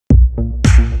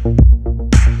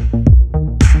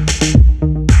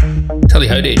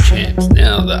Hey there champs.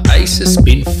 Now the ACER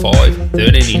Spin 5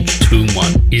 13-inch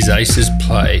 2-in-1 is ACER's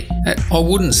play at, I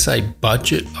wouldn't say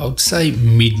budget, I would say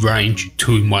mid-range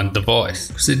 2-in-1 device,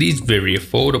 because it is very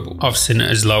affordable. I've seen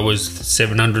it as low as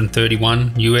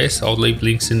 $731 US, I'll leave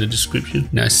links in the description.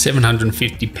 Now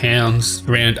 £750,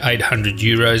 around 800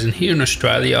 euros, and here in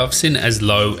Australia I've seen it as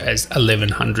low as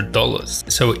 $1,100.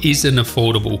 So it is an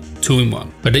affordable 2-in-1.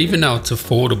 But even though it's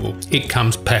affordable, it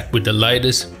comes packed with the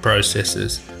latest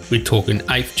processors. We're talking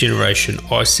 8th generation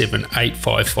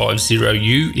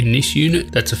i7-8550U in this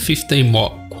unit. That's a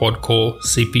 15-watt quad-core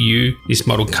CPU. This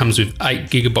model comes with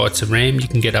 8 GB of RAM. You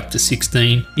can get up to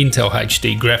 16. Intel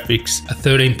HD graphics, a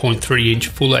 13.3-inch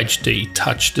Full HD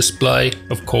touch display,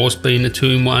 of course being a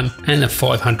 2-in-1, and a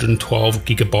 512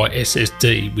 GB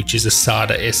SSD, which is a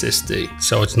SATA SSD,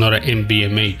 so it's not an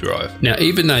NVMe drive. Now,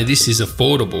 even though this is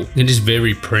affordable, it is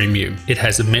very premium. It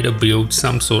has a metal build,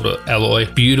 some sort of alloy,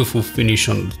 beautiful finish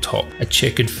on the top, a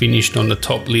checkered finish on the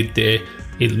top lid there.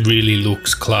 It really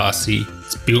looks classy.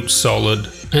 It's built solid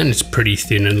and it's pretty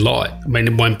thin and light. I mean,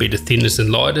 it won't be the thinnest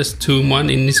and lightest 2-in-1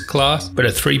 in this class, but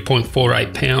at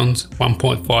 3.48 pounds,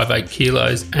 1.58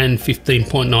 kilos and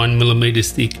 15.9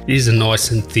 millimeters thick, it is a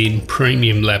nice and thin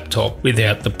premium laptop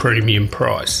without the premium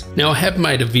price. Now, I have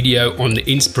made a video on the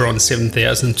Inspiron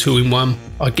 7000 2-in-1.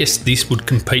 I guess this would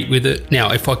compete with it.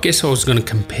 Now, if I guess I was going to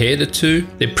compare the two,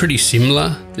 they're pretty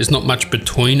similar. There's not much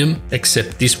between them,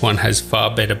 except this one has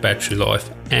far better battery life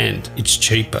and it's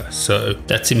cheaper. So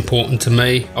that's important to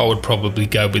me. I would probably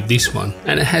go with this one.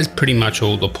 And it has pretty much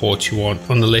all the ports you want.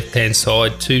 On the left hand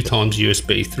side, 2 times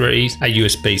USB 3s, a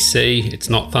USB-C. It's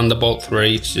not Thunderbolt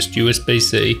 3, it's just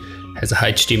USB-C. Has a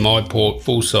HDMI port,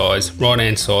 full size. Right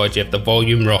hand side you have the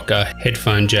volume rocker,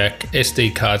 headphone jack,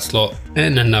 SD card slot,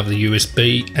 and another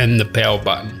USB and the power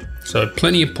button. So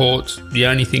plenty of ports. The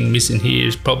only thing missing here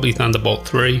is probably Thunderbolt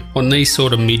 3. On these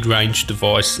sort of mid-range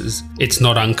devices, it's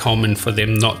not uncommon for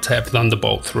them not to have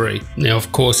Thunderbolt 3. Now,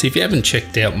 of course, if you haven't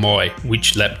checked out my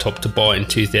which laptop to buy in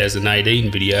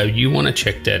 2018 video, you want to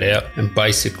check that out. And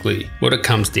basically what it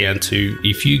comes down to,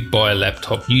 if you buy a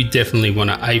laptop, you definitely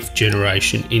want an 8th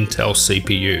generation Intel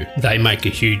CPU. They make a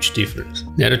huge difference.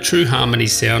 Now, the true harmony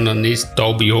sound on this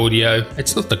Dolby Audio,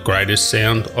 it's not the greatest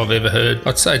sound I've ever heard.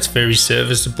 I'd say it's very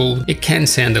serviceable. It can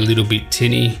sound a little bit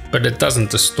tinny, but it doesn't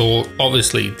distort.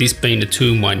 Obviously, this being a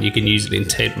 2-in-1, you can use it in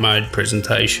tent mode,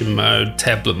 presentation mode,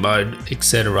 tablet mode,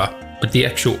 etc. But the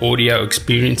actual audio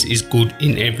experience is good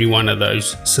in every one of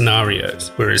those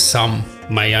scenarios. Whereas some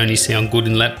may only sound good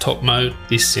in laptop mode,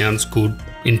 this sounds good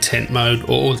in tent mode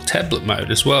or tablet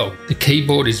mode as well. The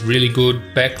keyboard is really good,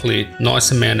 backlit, nice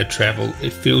amount of travel.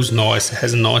 It feels nice, it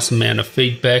has a nice amount of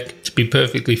feedback. To be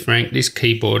perfectly frank, this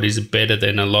keyboard is better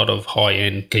than a lot of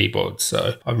high-end keyboards.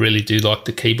 So I really do like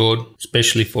the keyboard,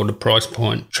 especially for the price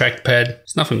point. Trackpad,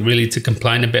 there's nothing really to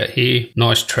complain about here.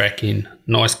 Nice tracking,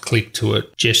 nice click to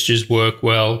it. Gestures work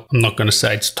well. I'm not going to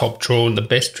say it's top drawer and the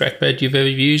best trackpad you've ever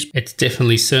used. It's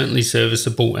definitely certainly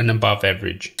serviceable and above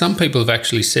average. Some people have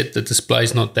actually said the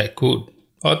display's not that good.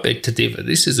 I beg to differ.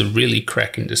 This is a really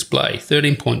cracking display.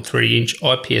 13.3-inch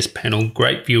IPS panel,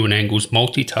 great viewing angles,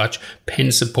 multi-touch,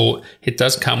 pen support. It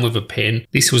does come with a pen.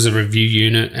 This was a review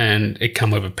unit and it came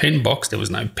with a pen box. There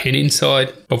was no pen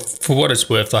inside. But for what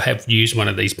it's worth, I have used one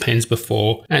of these pens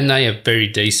before and they are very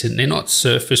decent. They're not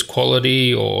Surface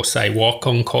quality or say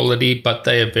Wacom quality, but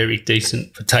they are very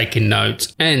decent for taking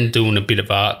notes and doing a bit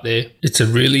of art there. It's a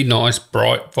really nice,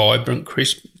 bright, vibrant,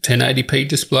 crisp 1080p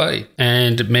display,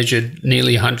 and it measured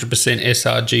nearly 100%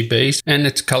 sRGBs and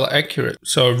it's color accurate.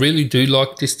 So I really do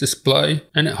like this display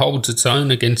and it holds its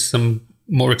own against some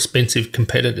more expensive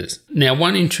competitors. Now,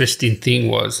 one interesting thing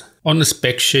was on the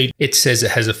spec sheet, it says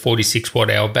it has a 46 watt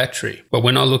hour battery, but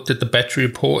when I looked at the battery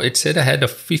report, it said it had a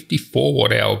 54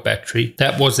 watt hour battery.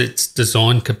 That was its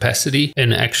design capacity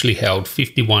and it actually held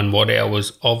 51 watt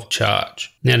hours of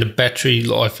charge. Now, the battery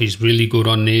life is really good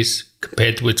on this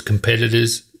compared to its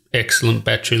competitors. Excellent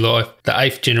battery life. The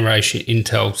 8th generation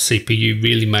Intel CPU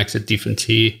really makes a difference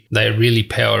here. They are really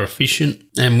power efficient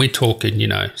and we're talking,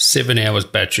 7 hours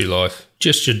battery life.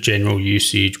 Just your general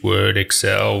usage, Word,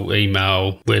 Excel,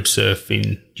 email, web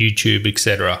surfing, YouTube,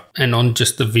 etc. And on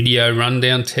just the video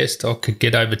rundown test, I could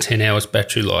get over 10 hours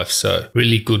battery life, so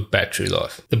really good battery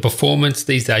life. The performance,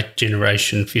 these 8th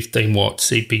generation 15 watt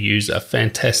CPUs are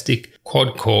fantastic.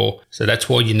 Quad core, so that's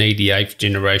why you need the 8th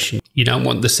generation. You don't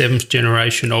want the 7th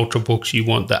generation Ultrabooks, you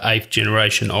want the 8th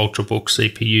generation Ultrabook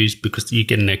CPUs because you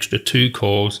get an extra 2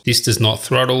 cores. This does not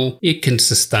throttle. It can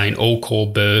sustain all core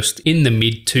burst in the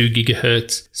mid 2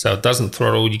 GHz, so it doesn't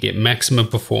throttle. You get maximum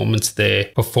performance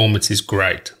there. Performance is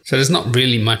great. So there's not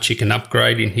really much you can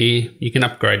upgrade in here. You can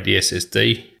upgrade the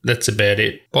SSD. That's about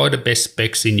it. Buy the best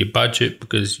specs in your budget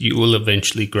because you will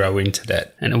eventually grow into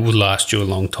that, and it will last you a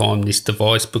long time, this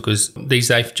device, because these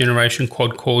 8th generation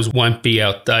quad cores won't be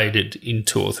outdated in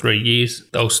 2 or 3 years.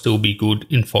 They'll still be good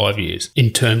in 5 years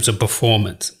in terms of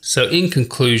performance. So in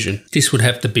conclusion, this would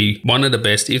have to be one of the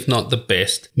best, if not the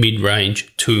best,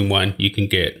 mid-range 2-in-1 you can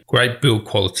get. Great build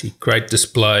quality, great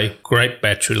display, great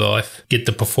battery life, get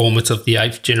the performance of the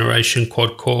 8th generation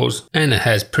quad cores, and it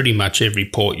has pretty much every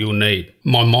port you'll need.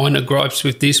 My minor gripes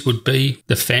with this would be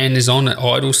the fan is on at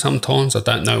idle sometimes. I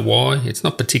don't know why. It's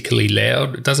not particularly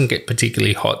loud. It doesn't get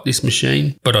particularly hot, this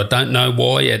machine, but I don't know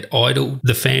why at idle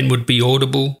the fan would be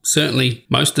audible. Certainly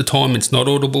most of the time it's not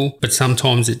audible, but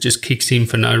sometimes it just kicks in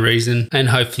for no reason, and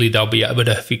hopefully they'll be able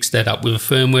to fix that up with a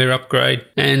firmware upgrade.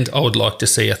 And I would like to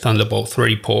see a Thunderbolt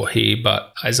 3 port here,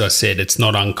 but as I said, it's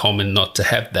not uncommon not to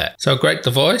have that. So a great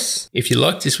device. If you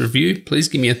liked this review, please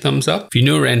give me a thumbs up. If you're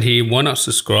new around here, why not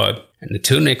subscribe? And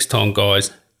until next time guys,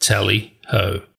 tally ho.